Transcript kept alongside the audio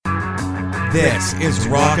This is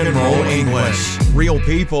Rock and Roll English. Real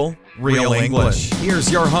people, real English.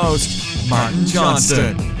 Here's your host, Martin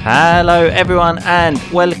Johnston. Hello everyone and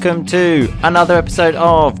welcome to another episode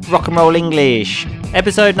of Rock and Roll English.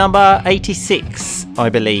 Episode number 86, I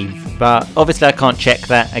believe. But obviously I can't check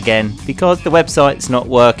that again because the website's not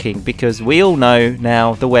working, because we all know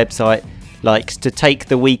now the website likes to take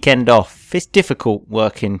the weekend off. It's difficult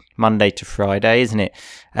working Monday to Friday, isn't it?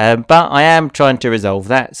 But I am trying to resolve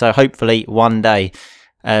that, so hopefully one day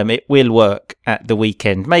it will work at the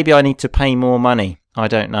weekend. Maybe I need to pay more money. I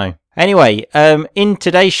don't know. Anyway, in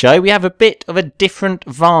today's show we have a bit of a different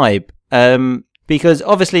vibe, because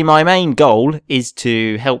obviously my main goal is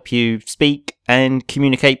to help you speak and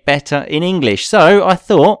communicate better in English. So I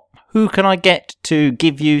thought, who can I get to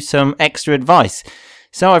give you some extra advice?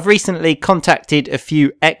 So I've recently contacted a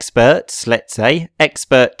few experts, let's say,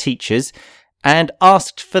 expert teachers, and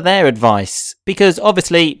asked for their advice, because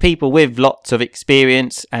obviously people with lots of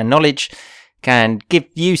experience and knowledge can give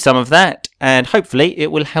you some of that, and hopefully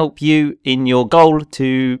it will help you in your goal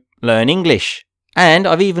to learn English. And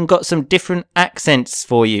I've even got some different accents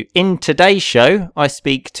for you. In today's show, I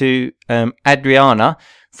speak to Adriana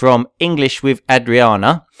from English with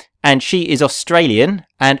Adriana, and she is Australian,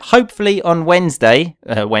 and hopefully on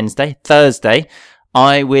Thursday,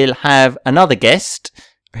 I will have another guest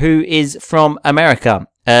who is from America.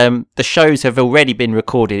 The shows have already been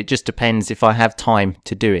recorded. It just depends if I have time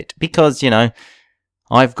to do it, because, you know,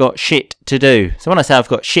 I've got shit to do. So when I say I've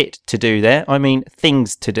got shit to do there, I mean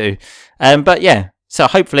things to do. But yeah, so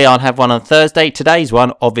hopefully I'll have one on Thursday. Today's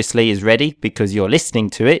one obviously is ready because you're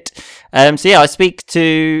listening to it. So yeah, I speak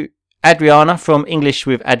to Adriana from English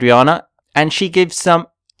with Adriana, and she gives some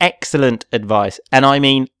excellent advice, and I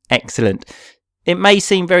mean excellent. It may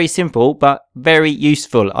seem very simple, but very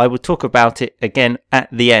useful. I will talk about it again at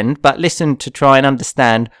the end, but listen to try and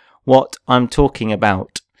understand what I'm talking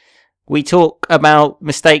about. We talk about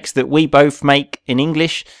mistakes that we both make in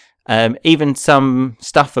English, even some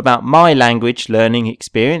stuff about my language learning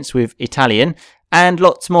experience with Italian, and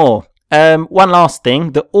lots more. One last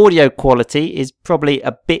thing, the audio quality is probably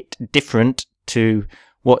a bit different to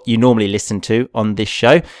what you normally listen to on this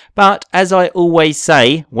show, but as I always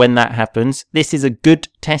say when that happens, this is a good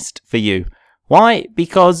test for you. Why?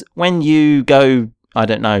 Because when you go, I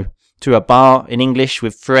don't know, to a bar in English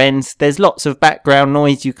with friends, there's lots of background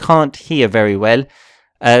noise you can't hear very well,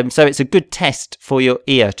 so it's a good test for your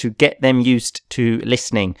ear to get them used to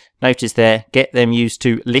listening. Notice there, get them used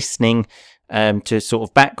to listening to sort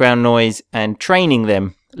of background noise and training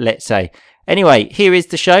them, let's say. Anyway, here is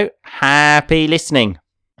the show. Happy listening.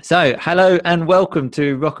 So, hello and welcome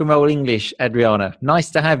to Rock and Roll English, Adriana. Nice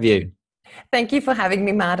to have you. Thank you for having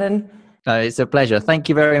me, Martin. It's a pleasure. Thank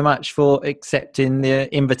you very much for accepting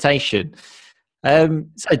the invitation. So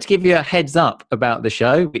to give you a heads up about the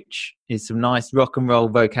show, which is some nice rock and roll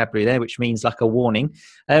vocabulary there, which means like a warning,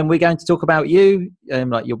 we're going to talk about you,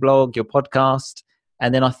 like your blog, your podcast,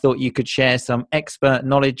 and then I thought you could share some expert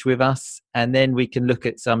knowledge with us, and then we can look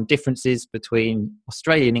at some differences between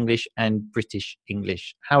Australian English and British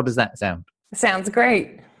English. How does that sound? Sounds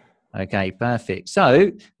great. Okay, perfect.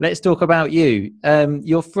 So let's talk about you.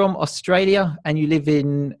 You're from Australia and you live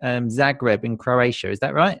in Zagreb in Croatia. Is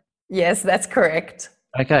that right? Yes, that's correct.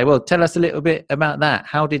 Okay, well, tell us a little bit about that.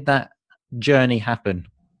 How did that journey happen?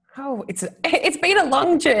 Oh, it's been a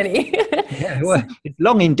long journey. Yeah, well, it's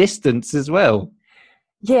long in distance as well.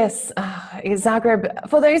 Yes, Zagreb.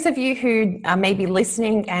 For those of you who are maybe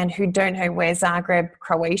listening and who don't know where Zagreb,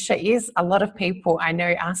 Croatia is, a lot of people I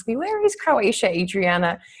know ask me, where is Croatia,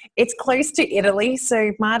 Adriana? It's close to Italy,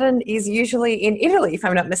 so Martin is usually in Italy, if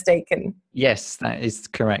I'm not mistaken. Yes, that is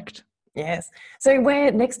correct. Yes, so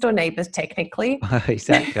we're next door neighbours technically.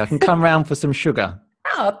 Exactly, I can come round for some sugar.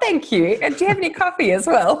 Oh, thank you. And do you have any coffee as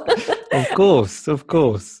well? Of course, of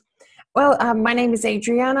course. Well, my name is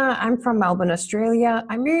Adriana. I'm from Melbourne, Australia.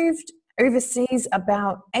 I moved overseas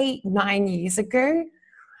about 8-9 years ago.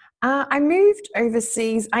 I moved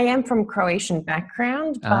overseas. I am from Croatian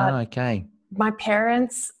background, but okay. My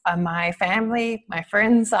parents, my family, my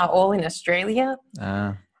friends are all in Australia.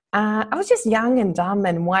 I was just young and dumb,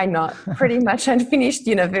 and why not? Pretty much I'd finished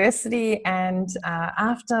university, and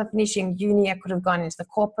after finishing uni, I could have gone into the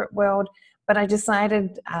corporate world, but I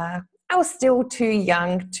decided I was still too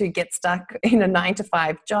young to get stuck in a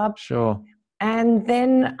 9-to-5 job. Sure. And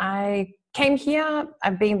then I came here.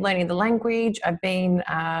 I've been learning the language. I've been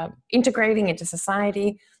integrating into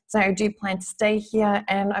society. So I do plan to stay here.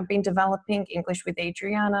 And I've been developing English with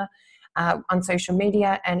Adriana on social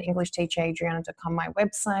media and EnglishTeacherAdriana.com, my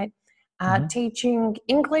website, teaching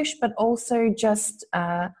English, but also just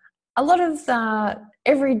a lot of the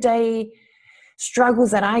everyday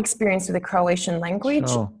struggles that I experience with the Croatian language,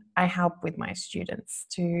 Sure. I help with my students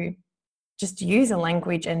to just use a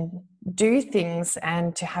language and do things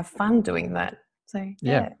and to have fun doing that. So,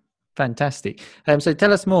 yeah. Fantastic. So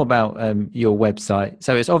tell us more about your website.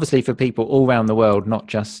 So it's obviously for people all around the world, not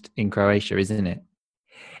just in Croatia, isn't it?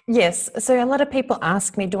 Yes. So a lot of people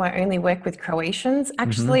ask me, do I only work with Croatians?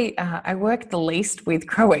 Actually, I work the least with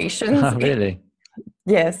Croatians. Oh, really?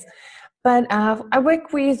 Yes. But I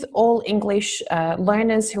work with all English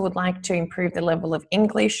learners who would like to improve the level of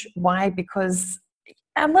English. Why? Because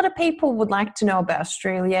a lot of people would like to know about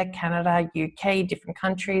Australia, Canada, UK, different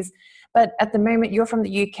countries. But at the moment, you're from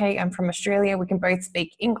the UK, I'm from Australia. We can both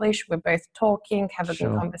speak English. We're both talking, have a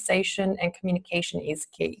good conversation, and communication is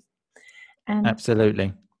key. And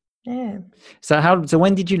absolutely. Yeah. So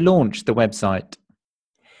when did you launch the website?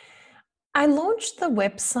 I launched the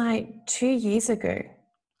website 2 years ago.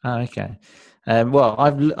 Oh, okay. Well,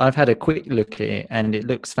 I've had a quick look at it and it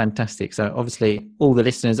looks fantastic. So obviously all the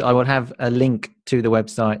listeners, I will have a link to the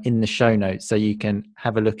website in the show notes so you can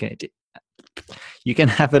have a look at it. You can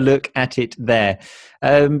have a look at it there.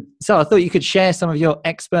 So I thought you could share some of your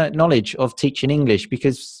expert knowledge of teaching English,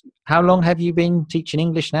 because how long have you been teaching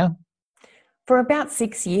English now? For about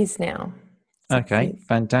 6 years now. Okay,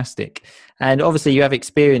 fantastic. And obviously you have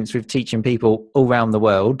experience with teaching people all around the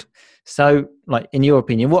world. So, like, in your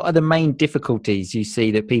opinion, what are the main difficulties you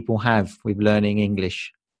see that people have with learning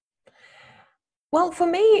English? Well, for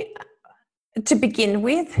me, to begin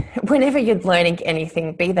with, whenever you're learning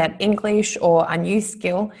anything, be that English or a new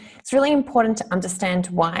skill, it's really important to understand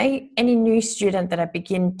why any new student that I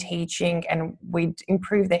begin teaching and we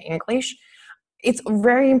improve their English, it's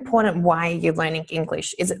very important why you're learning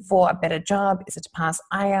English. Is it for a better job? Is it to pass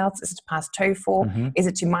IELTS? Is it to pass TOEFL? Is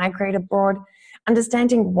it to migrate abroad?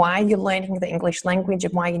 Understanding why you're learning the English language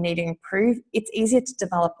and why you need to improve, it's easier to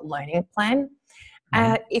develop a learning plan.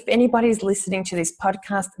 If anybody's listening to this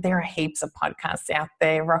podcast, there are heaps of podcasts out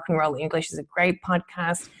there. Rock and Roll English is a great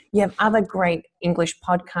podcast. You have other great English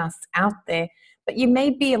podcasts out there, but you may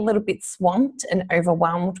be a little bit swamped and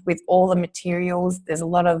overwhelmed with all the materials. There's a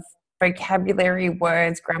lot of vocabulary,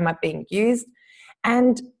 words, grammar being used.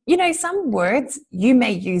 And, you know, some words you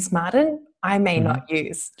may use, Martin, I may not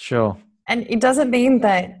use. Sure. And it doesn't mean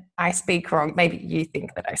that I speak wrong. Maybe you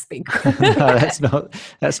think that I speak wrong. No,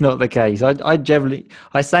 that's not the case.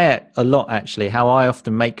 I say it a lot, actually, how I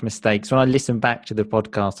often make mistakes. When I listen back to the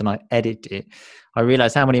podcast and I edit it, I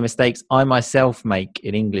realize how many mistakes I myself make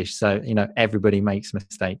in English. So, you know, everybody makes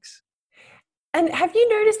mistakes. And have you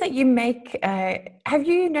noticed that have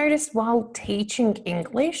you noticed while teaching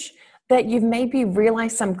English that you've maybe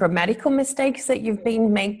realized some grammatical mistakes that you've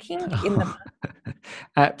been making in the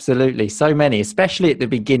Absolutely. So many, especially at the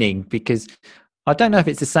beginning, because I don't know if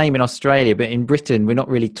it's the same in Australia, but in Britain, we're not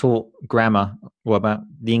really taught grammar or about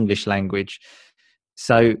the English language.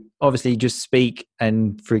 So obviously you just speak.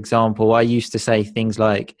 And for example, I used to say things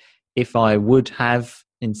like, if I would have,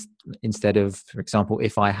 instead of, for example,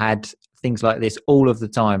 if I had, things like this all of the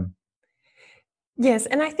time. Yes.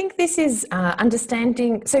 And I think this is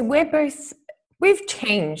understanding. So we've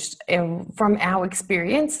changed from our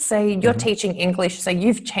experience. Say you're teaching English, so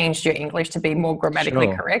you've changed your English to be more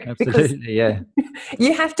grammatically correct. Absolutely, yeah.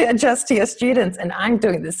 You have to adjust to your students, and I'm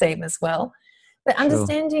doing the same as well. But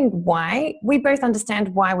understanding why, we both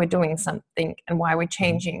understand why we're doing something and why we're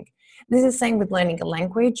changing. This is the same with learning a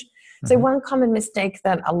language. So one common mistake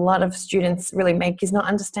that a lot of students really make is not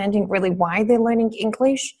understanding really why they're learning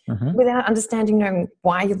English. Without knowing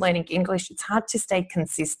why you're learning English, it's hard to stay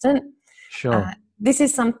consistent. Sure. This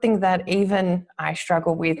is something that even I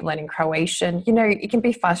struggle with learning Croatian. You know, it can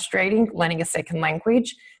be frustrating learning a second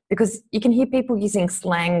language because you can hear people using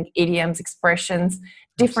slang, idioms, expressions,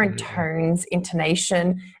 different tones,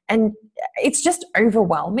 intonation, and it's just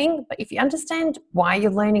overwhelming. But if you understand why you're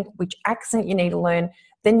learning, which accent you need to learn,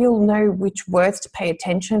 then you'll know which words to pay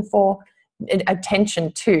attention to.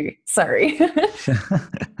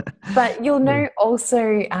 But you'll know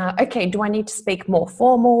also, okay, do I need to speak more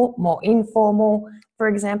formal, more informal? For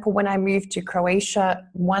example, when I moved to Croatia,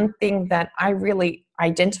 one thing that I really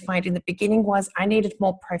identified in the beginning was I needed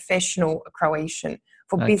more professional Croatian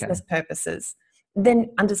for business purposes.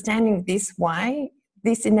 Then understanding this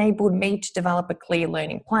enabled me to develop a clear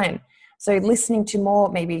learning plan. So listening to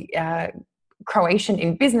more maybe Croatian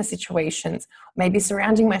in business situations, maybe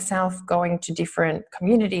surrounding myself, going to different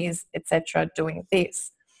communities, etc., doing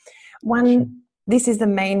this. This is the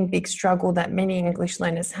main big struggle that many English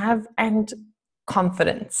learners have, and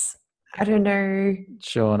confidence. I don't know.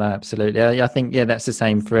 Sure, no, absolutely. I think, that's the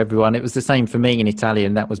same for everyone. It was the same for me in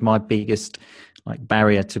Italian. That was my biggest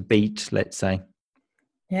barrier to beat, let's say.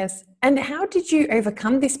 Yes. And how did you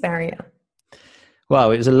overcome this barrier?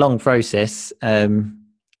 Well, it was a long process. I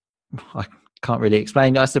can't really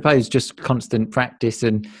explain. I suppose just constant practice,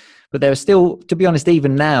 but there are still, to be honest,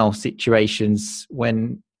 even now situations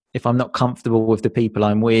when, if I'm not comfortable with the people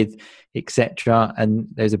I'm with, etc., and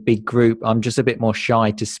there's a big group, I'm just a bit more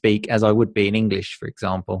shy to speak as I would be in English, for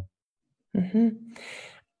example. Mm-hmm.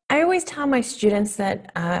 I always tell my students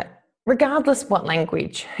that regardless what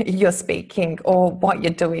language you're speaking or what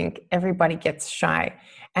you're doing, everybody gets shy.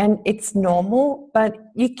 And it's normal, but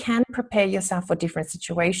you can prepare yourself for different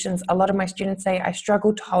situations. A lot of my students say, I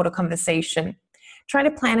struggle to hold a conversation. Try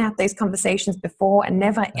to plan out those conversations before and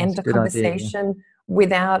never end a conversation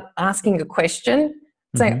without asking a question.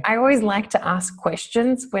 So I always like to ask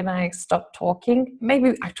questions when I stop talking.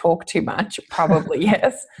 Maybe I talk too much, probably,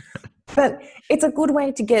 yes. But it's a good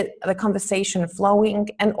way to get the conversation flowing.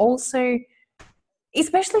 And also,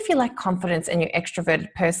 especially if you lack confidence and you're an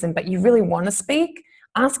extroverted person, but you really want to speak,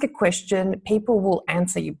 ask a question. People will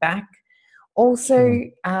answer you back. Also,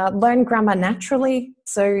 learn grammar naturally.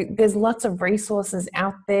 So there's lots of resources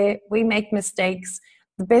out there. We make mistakes.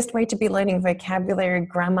 The best way to be learning vocabulary,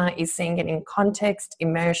 grammar, is seeing it in context,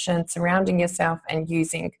 immersion, surrounding yourself and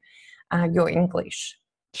using your English.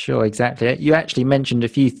 Sure, exactly. You actually mentioned a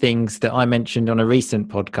few things that I mentioned on a recent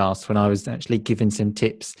podcast when I was actually giving some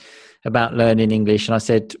tips about learning English. And I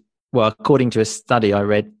said, well, according to a study I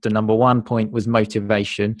read, the number one point was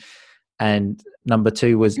motivation and number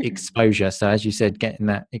two was exposure. So as you said, getting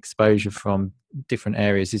that exposure from different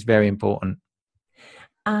areas is very important.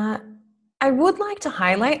 I would like to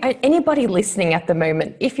highlight, anybody listening at the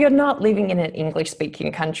moment, if you're not living in an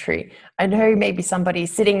English-speaking country, I know maybe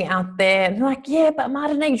somebody's sitting out there and like, yeah, but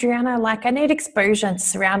Martin, Adriana, like I need exposure to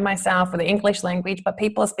surround myself with the English language, but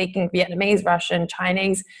people are speaking Vietnamese, Russian,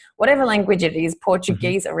 Chinese, whatever language it is,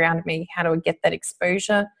 Portuguese around me. How do I get that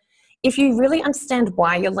exposure? If you really understand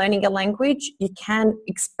why you're learning a language, you can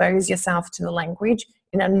expose yourself to the language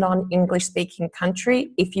in a non-English speaking country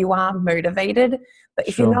if you are motivated. But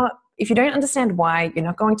if you're not, if you don't understand why, you're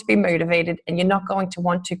not going to be motivated and you're not going to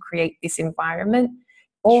want to create this environment.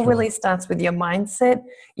 All really starts with your mindset.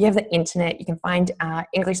 You have the internet, you can find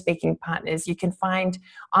English-speaking partners, you can find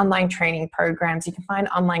online training programs, you can find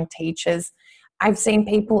online teachers. I've seen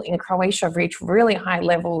people in Croatia reach really high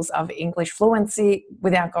levels of English fluency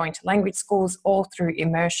without going to language schools, all through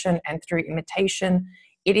immersion and through imitation.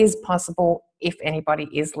 It is possible if anybody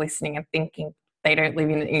is listening and thinking they don't live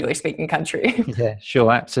in an English-speaking country. Yeah,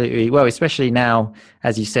 sure, absolutely. Well, especially now,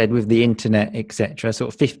 as you said, with the internet, etc.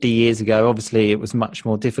 Sort of 50 years ago, obviously it was much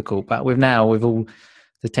more difficult. But with all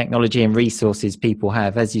the technology and resources people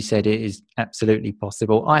have, as you said, it is absolutely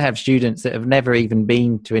possible. I have students that have never even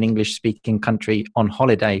been to an English-speaking country on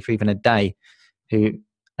holiday for even a day who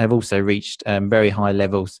have also reached very high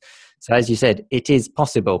levels. So as you said, it is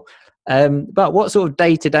possible. But what sort of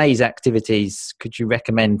day-to-day activities could you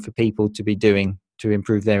recommend for people to be doing to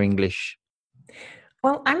improve their English?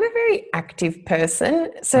 Well, I'm a very active person.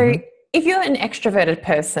 So if you're an extroverted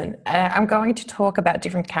person, I'm going to talk about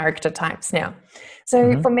different character types now.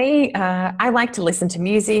 So for me, I like to listen to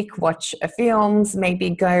music, watch films, maybe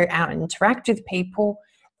go out and interact with people.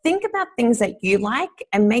 Think about things that you like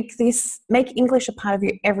and make English a part of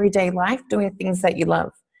your everyday life, doing things that you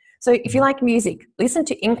love. So if you like music, listen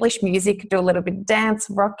to English music, do a little bit of dance,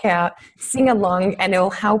 rock out, sing along, and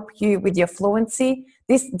it'll help you with your fluency.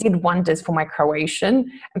 This did wonders for my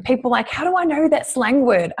Croatian. And people are like, how do I know that slang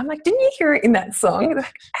word? I'm like, didn't you hear it in that song? They're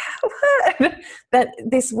like, what? But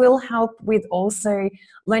this will help with also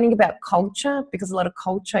learning about culture, because a lot of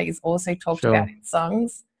culture is also talked about in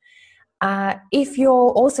songs. If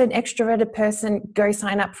you're also an extroverted person, go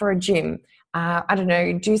sign up for a gym. I don't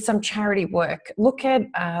know, do some charity work. Look at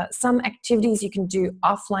some activities you can do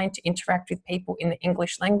offline to interact with people in the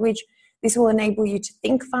English language. This will enable you to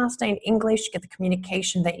think faster in English, get the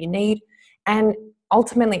communication that you need, and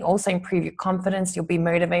ultimately also improve your confidence. You'll be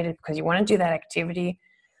motivated because you want to do that activity.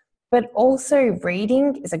 But also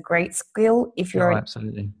reading is a great skill. If you're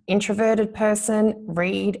an introverted person,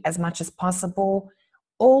 read as much as possible.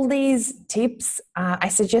 All these tips I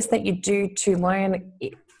suggest that you do to learn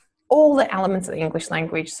all the elements of the English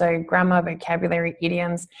language. So grammar, vocabulary,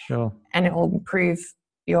 idioms, and it will improve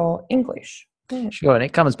your English. Yeah. Sure. And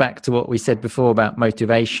it comes back to what we said before about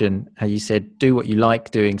motivation. How you said, do what you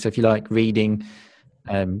like doing. So if you like reading,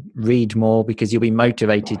 read more because you'll be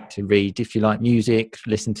motivated to read. If you like music,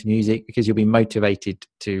 listen to music because you'll be motivated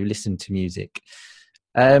to listen to music.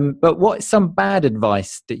 But what's some bad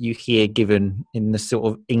advice that you hear given in the sort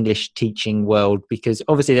of English teaching world? Because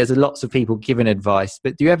obviously there's lots of people giving advice,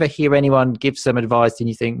 but do you ever hear anyone give some advice and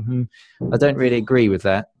you think, I don't really agree with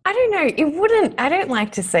that? I don't know. I don't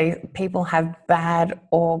like to say people have bad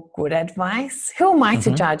or good advice. Who am I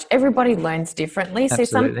to judge? Everybody learns differently. So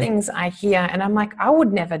some things I hear and I'm like, I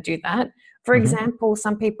would never do that. For example,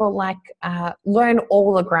 some people learn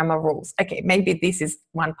all the grammar rules. Okay, maybe this is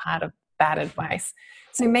one part of bad advice.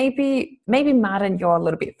 So maybe Martin, you're a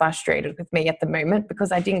little bit frustrated with me at the moment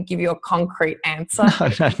because I didn't give you a concrete answer.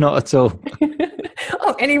 No, not at all.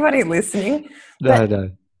 Oh, anybody listening? No.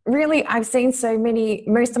 Really, I've seen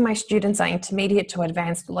most of my students are intermediate to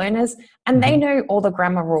advanced learners and they know all the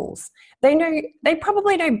grammar rules. They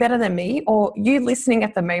probably know better than me, or you listening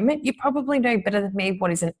at the moment, you probably know better than me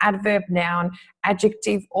what is an adverb, noun,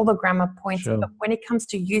 adjective, all the grammar points. Sure. But when it comes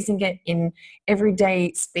to using it in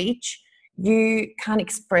everyday speech, you can't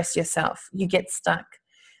express yourself. You get stuck.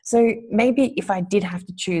 So maybe if I did have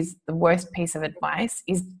to choose, the worst piece of advice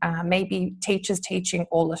is maybe teachers teaching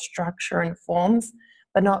all the structure and forms,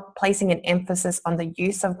 but not placing an emphasis on the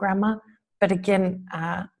use of grammar. But again,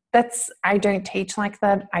 I don't teach like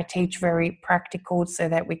that. I teach very practical so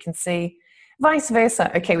that we can see vice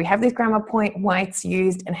versa. Okay, we have this grammar point, why it's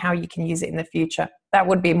used and how you can use it in the future. That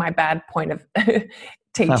would be my bad point of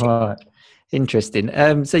teaching. All right. Interesting.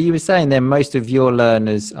 So you were saying then most of your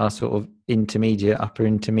learners are sort of intermediate, upper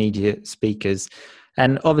intermediate speakers.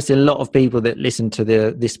 And obviously a lot of people that listen to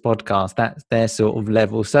this podcast, that's their sort of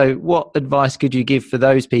level. So what advice could you give for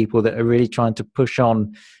those people that are really trying to push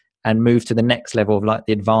on and move to the next level of like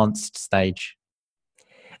the advanced stage?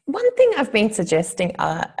 One thing I've been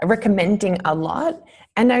recommending a lot,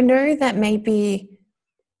 and I know that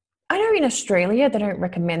I know in Australia they don't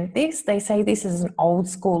recommend this. They say this is an old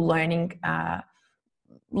school learning.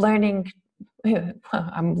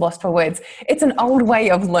 I'm lost for words. It's an old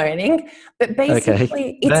way of learning, but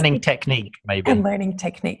basically it's learning technique, maybe. A learning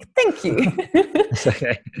technique. Thank you.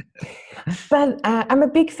 Okay. But I'm a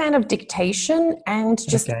big fan of dictation and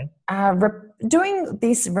just doing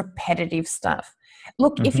this repetitive stuff.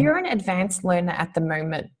 Look, if you're an advanced learner at the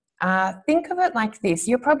moment, think of it like this.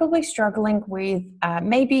 You're probably struggling with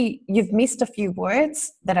maybe you've missed a few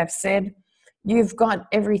words that I've said. You've got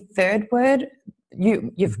every third word.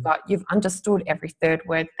 You've understood every third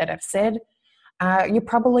word that I've said. You're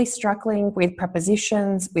probably struggling with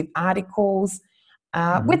prepositions, with articles,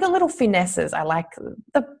 with the little finesses. I like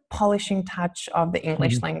the polishing touch of the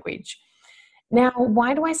English language. Now,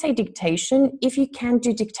 why do I say dictation? If you can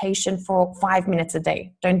do dictation for 5 minutes a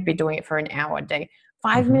day, don't be doing it for an hour a day.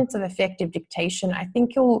 5 minutes of effective dictation, I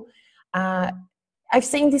think you'll... I've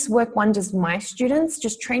seen this work wonders with my students,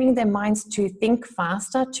 just training their minds to think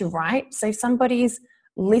faster, to write. So if somebody's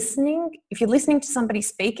listening, if you're listening to somebody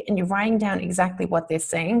speak and you're writing down exactly what they're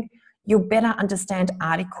saying, you'll better understand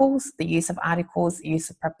articles, the use of articles, the use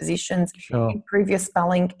of prepositions, improve your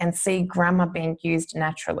spelling and see grammar being used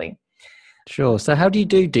naturally. Sure. So how do you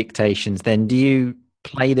do dictations then? Do you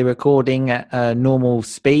play the recording at a normal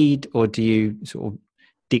speed, or do you sort of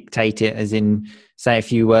dictate it as in say a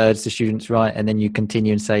few words the students write and then you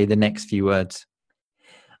continue and say the next few words?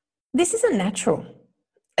 This isn't natural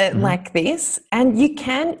like this. And you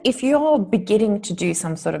can, if you're beginning to do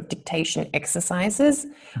some sort of dictation exercises,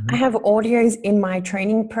 I have audios in my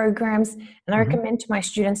training programs and I recommend to my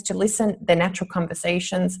students to listen their natural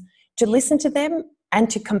conversations, to listen to them and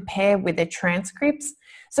to compare with their transcripts.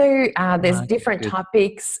 So there's different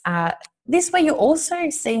topics. This way you're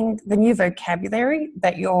also seeing the new vocabulary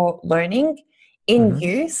that you're learning in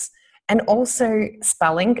use, and also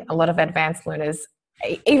spelling. A lot of advanced learners,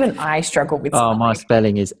 even I struggle with spelling. Oh, my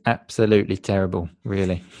spelling is absolutely terrible,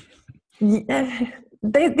 really. Yeah.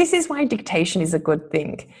 This is why dictation is a good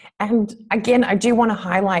thing. And again, I do want to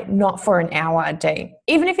highlight not for an hour a day.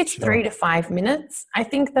 Even if it's 3 to 5 minutes, I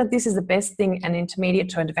think that this is the best thing an intermediate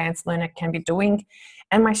to advanced learner can be doing.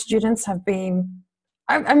 And my students have been...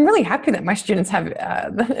 I'm really happy that my students have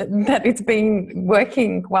that it's been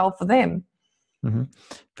working well for them.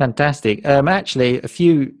 Fantastic. Actually, a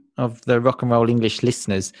few of the Rock and Roll English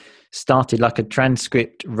listeners started like a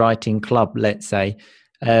transcript writing club, let's say,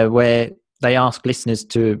 where they ask listeners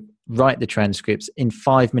to write the transcripts in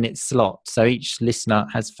 5-minute slots. So each listener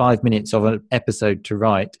has 5 minutes of an episode to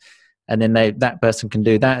write, and then that person can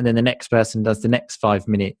do that, and then the next person does the next 5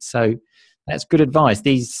 minutes. So that's good advice.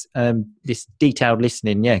 This detailed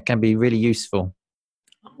listening, can be really useful.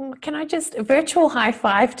 Oh, can I just virtual high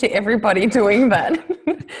five to everybody doing that?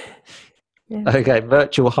 Okay,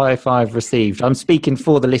 virtual high five received. I'm speaking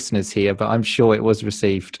for the listeners here, but I'm sure it was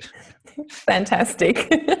received. Fantastic.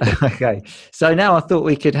 Okay. So now I thought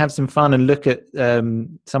we could have some fun and look at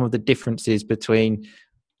some of the differences between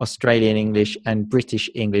Australian English and British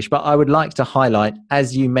English. But I would like to highlight,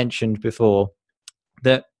 as you mentioned before,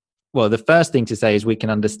 that, well, the first thing to say is we can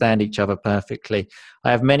understand each other perfectly. I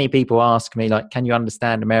have many people ask me, like, can you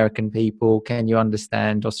understand American people? Can you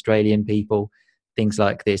understand Australian people? Things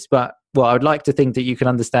like this. But, well, I would like to think that you can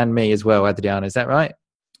understand me as well, Adriana. Is that right?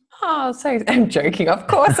 Oh, so I'm joking. Of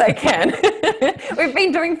course I can. We've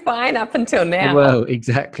been doing fine up until now. Well,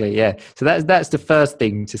 exactly. Yeah. So that's the first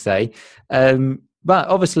thing to say. But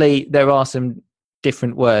obviously there are some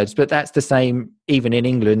different words, but that's the same even in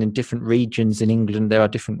England. In different regions in England, there are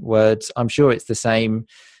different words. I'm sure it's the same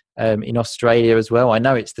in Australia as well. I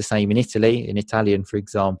know it's the same in Italy, in Italian, for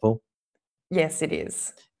example. Yes, it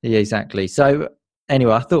is. Yeah, exactly. So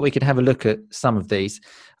anyway, I thought we could have a look at some of these.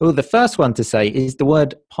 Well, the first one to say is the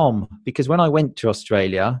word pom, because when I went to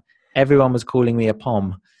Australia, everyone was calling me a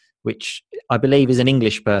pom, which I believe is an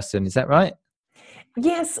English person. Is that right?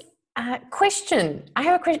 Yes. Question. I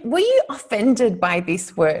have a question. Were you offended by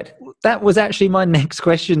this word? That was actually my next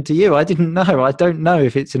question to you. I didn't know. I don't know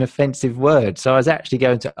if it's an offensive word. So I was actually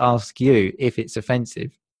going to ask you if it's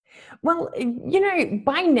offensive. Well,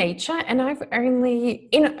 by nature, and I've only,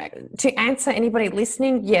 to answer anybody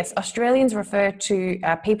listening, yes, Australians refer to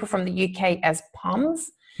people from the UK as poms.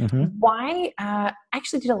 Mm-hmm. Why? I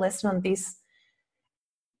actually did a lesson on this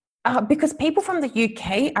because people from the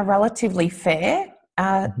UK are relatively fair.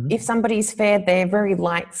 If somebody's fair, they're very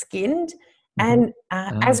light-skinned. And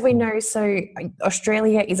as we know, so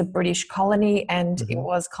Australia is a British colony and it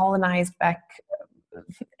was colonized back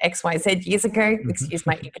XYZ years ago. Excuse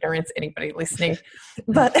my ignorance, anybody listening.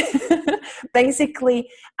 But basically,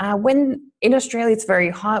 when in Australia it's very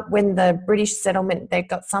hot, when the British settlement, they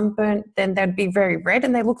got sunburnt, then they'd be very red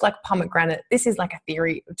and they look like pomegranate. This is like a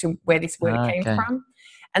theory to where this word came from.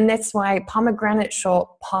 And that's why pomegranate, short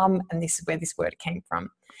pom, and this is where this word came from.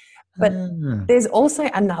 But there's also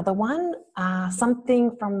another one,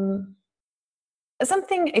 something,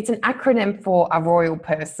 it's an acronym for a royal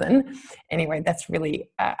person. Anyway, that's really,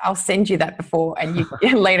 I'll send you that before and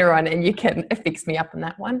you later on, and you can fix me up on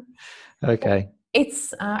that one. Okay.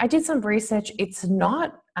 It's, I did some research. It's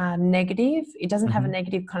not negative. It doesn't have a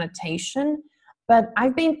negative connotation. But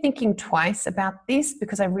I've been thinking twice about this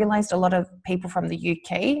because I realized a lot of people from the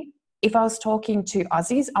UK, if I was talking to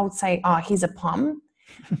Aussies, I would say, oh, he's a pom.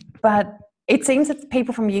 But it seems that the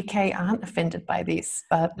people from the UK aren't offended by this.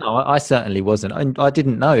 But no, I certainly wasn't. I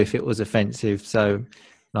didn't know if it was offensive. So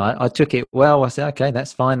I took it well. I said, okay,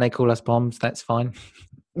 that's fine. They call us poms. That's fine.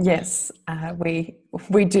 Yes,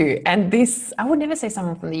 we do. And this, I would never say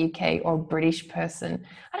someone from the UK or British person.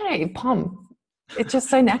 I don't know, pom. It's just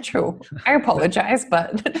so natural. I apologize,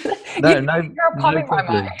 but you're a pom in my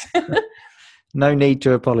mind. No need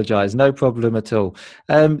to apologise. No problem at all.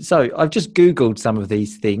 So I've just Googled some of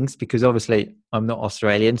these things because obviously I'm not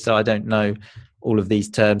Australian, so I don't know all of these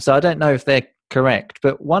terms. So I don't know if they're correct.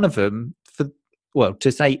 But one of them,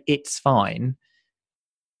 to say it's fine,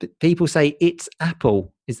 people say it's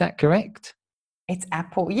apple. Is that correct? It's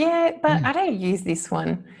apple. Yeah, but I don't use this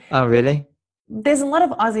one. Oh, really? There's a lot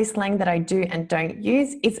of Aussie slang that I do and don't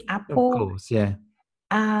use. It's apple. Of course, yeah.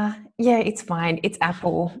 Yeah, it's fine. It's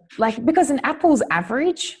apple. Like, because an apple's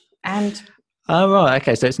average and... Oh, right.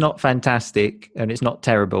 Okay, so it's not fantastic and it's not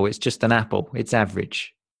terrible. It's just an apple. It's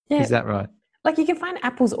average. Yeah. Is that right? Like, you can find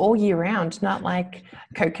apples all year round, not like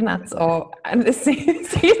coconuts or... So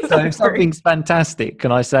if something's fantastic,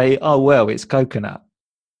 can I say, oh, well, it's coconut?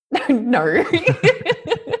 No.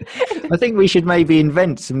 I think we should maybe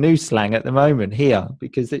invent some new slang at the moment here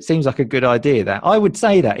because it seems like a good idea. That I would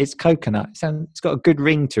say that it's coconut. It's got a good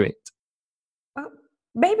ring to it. Well,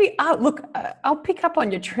 maybe I'll pick up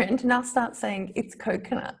on your trend and I'll start saying it's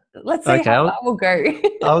coconut. Let's see how that will go.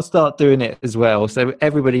 I'll start doing it as well, so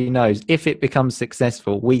everybody knows if it becomes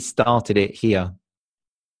successful, we started it here.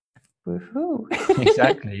 Woohoo!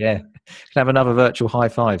 Exactly. Yeah. Can have another virtual high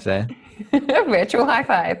five there. Virtual high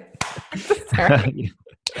five. Sorry.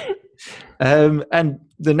 And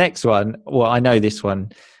the next one, well, I know this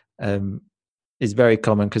one is very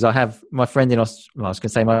common because I have my friend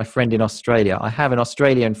my friend in Australia. I have an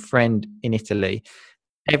Australian friend in Italy.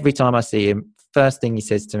 Every time I see him, first thing he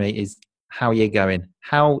says to me is, how are you going?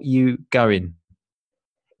 How you going?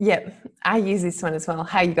 Yeah, I use this one as well.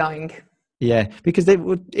 How you going? Yeah, because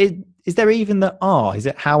is there even the R? Is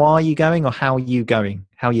it how are you going or how are you going?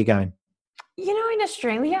 How are you going? In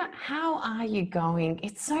Australia, how are you going?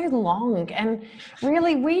 It's so long. And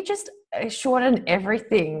really, we just shorten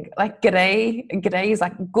everything. Like g'day is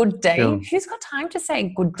like good day. Sure. Who's got time to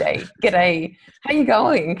say good day? G'day. How you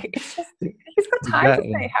going? It's just, who's got time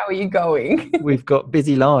to say how are you going? We've got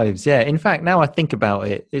busy lives. Yeah. In fact, now I think about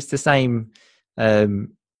it, it's the same in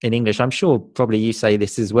English. I'm sure probably you say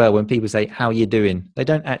this as well. When people say how you doing, they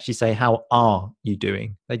don't actually say how are you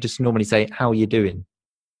doing. They just normally say how you doing.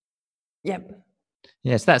 Yep.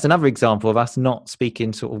 Yes, that's another example of us not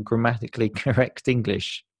speaking sort of grammatically correct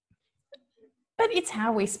English. But it's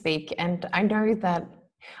how we speak. And I know that,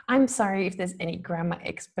 I'm sorry if there's any grammar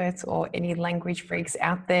experts or any language freaks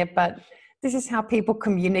out there, but this is how people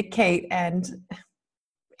communicate, and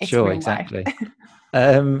it's sure, exactly.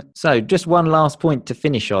 So just one last point to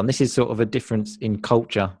finish on. This is sort of a difference in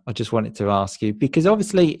culture. I just wanted to ask you, because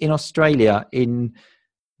obviously in Australia, in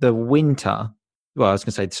the winter, well, I was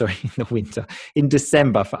going to say, sorry, in the winter, in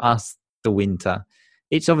December for us, the winter,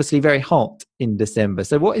 it's obviously very hot in December.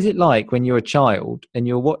 So what is it like when you're a child and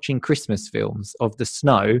you're watching Christmas films of the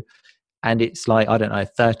snow and it's like, I don't know,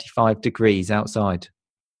 35 degrees outside?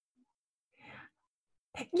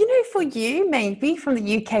 You know, for you, maybe from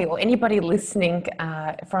the UK or anybody listening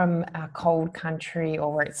from a cold country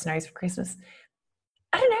or where it snows for Christmas,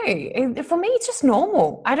 I don't know. For me, it's just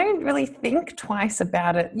normal. I don't really think twice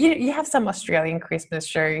about it. You have some Australian Christmas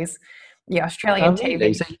shows, Australian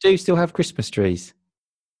TV. So you do still have Christmas trees?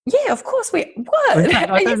 Yeah, of course we. What? In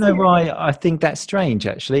fact, I don't know why I think that's strange,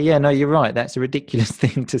 actually. Yeah, no, you're right. That's a ridiculous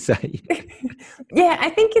thing to say. Yeah, I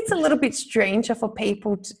think it's a little bit stranger for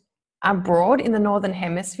people abroad in the Northern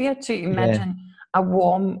Hemisphere to imagine a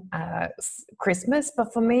warm Christmas.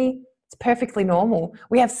 But for me, it's perfectly normal.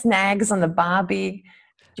 We have snags on the barbie.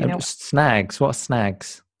 Snags? What are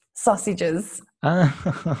snags? Sausages.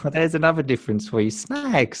 There's another difference for you.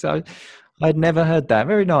 Snags. I'd never heard that.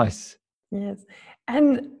 Very nice. Yes.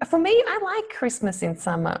 And for me, I like Christmas in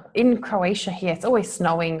summer. In Croatia here, it's always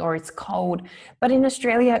snowing or it's cold. But in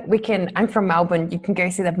Australia, I'm from Melbourne. You can go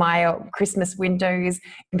see the Maya Christmas windows,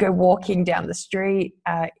 you can go walking down the street.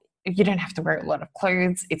 You don't have to wear a lot of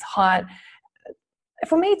clothes. It's hot.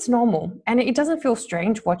 For me, it's normal. And it doesn't feel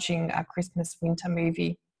strange watching a Christmas winter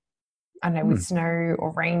movie, I don't know, with snow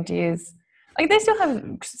or reindeers. Like they still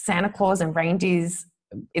have Santa Claus and reindeers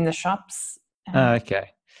in the shops.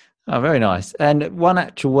 Okay. Oh, very nice. And one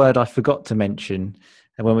actual word I forgot to mention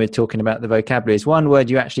when we were talking about the vocabulary is one word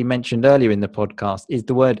you actually mentioned earlier in the podcast is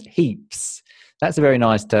the word heaps. That's a very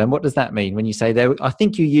nice term. What does that mean when you say there? I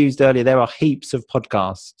think you used earlier, there are heaps of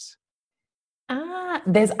podcasts.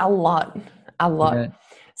 There's a lot. Yeah.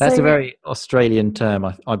 That's a very Australian term,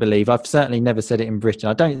 I believe. I've certainly never said it in Britain.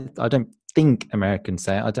 I don't think Americans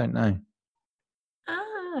say it. I don't know.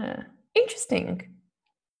 Interesting.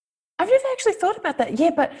 I've never actually thought about that.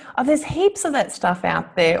 Yeah, but there's heaps of that stuff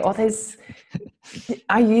out there. Or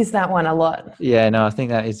I use that one a lot. Yeah, no, I think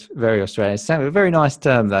that is very Australian. It's a very nice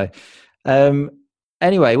term, though.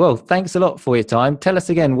 Anyway, well, thanks a lot for your time. Tell us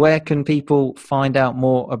again, where can people find out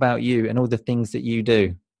more about you and all the things that you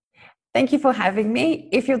do? Thank you for having me.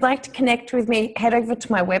 If you'd like to connect with me, head over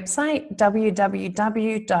to my website,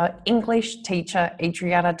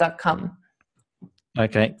 www.englishteacheradriana.com.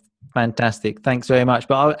 Okay. Fantastic. Thanks very much.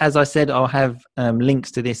 But as I said, I'll have links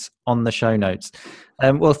to this on the show notes.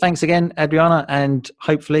 Well, thanks again, Adriana, and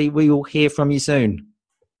hopefully we will hear from you soon.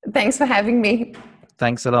 Thanks for having me.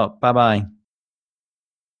 Thanks a lot. Bye-bye.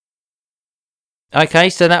 Okay,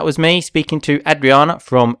 so that was me speaking to Adriana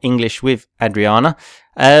from English with Adriana.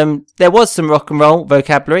 There was some rock and roll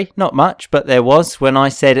vocabulary, not much, but there was when I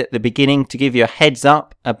said at the beginning to give you a heads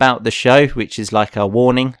up about the show, which is like a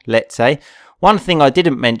warning, let's say. One thing I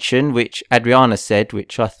didn't mention, which Adriana said,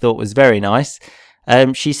 which I thought was very nice,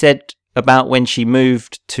 she said about when she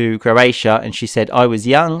moved to Croatia, and she said, I was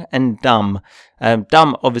young and dumb.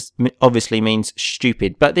 Dumb obviously means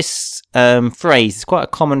stupid, but this phrase is quite a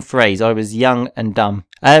common phrase, I was young and dumb.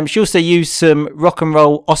 She also used some rock and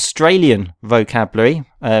roll Australian vocabulary,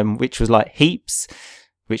 which was like heaps,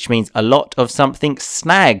 which means a lot of something,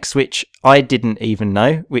 snags, which I didn't even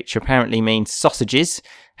know, which apparently means sausages,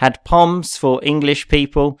 had poms for English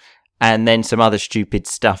people, and then some other stupid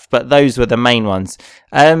stuff, but those were the main ones.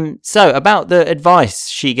 So about the advice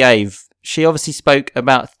she gave, she obviously spoke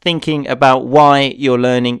about thinking about why you're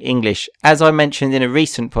learning English. As I mentioned in a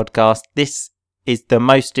recent podcast, this is the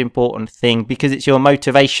most important thing because it's your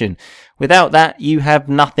motivation. Without that, you have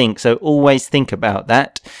nothing, so always think about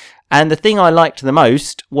that. And the thing I liked the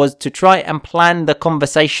most was to try and plan the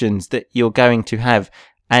conversations that you're going to have.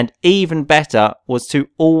 And even better was to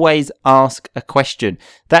always ask a question.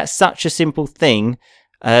 That's such a simple thing,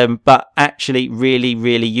 but actually really,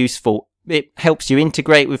 really useful. it helps you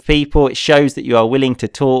integrate with people. It shows that you are willing to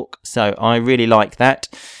talk. So I really like that.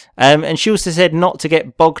 And she also said not to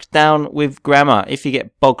get bogged down with grammar. If you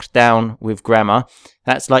get bogged down with grammar,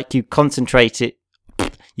 that's like you concentrate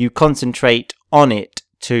on it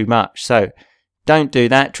too much. So don't do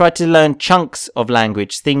that. Try to learn chunks of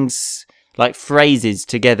language, things like phrases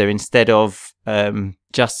together instead of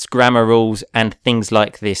just grammar rules and things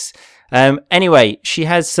like this. Anyway, she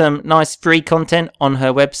has some nice free content on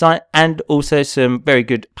her website and also some very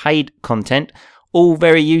good paid content, all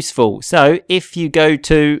very useful. So if you go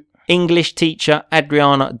to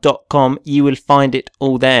EnglishTeacherAdriana.com, you will find it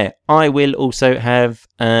all there. I will also have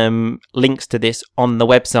links to this on the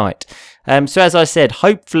website. So as I said,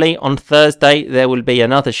 hopefully on Thursday there will be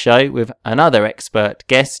another show with another expert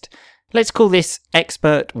guest. Let's call this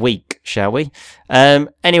Expert Week, shall we?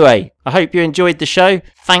 Anyway, I hope you enjoyed the show.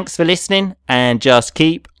 Thanks for listening, and just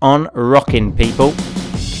keep on rocking, people.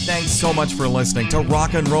 Thanks so much for listening to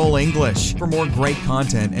Rock and Roll English. For more great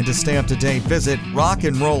content and to stay up to date, visit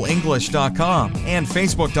rockandrollenglish.com and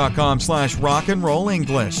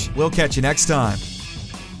facebook.com/rockandrollenglish. We'll catch you next time.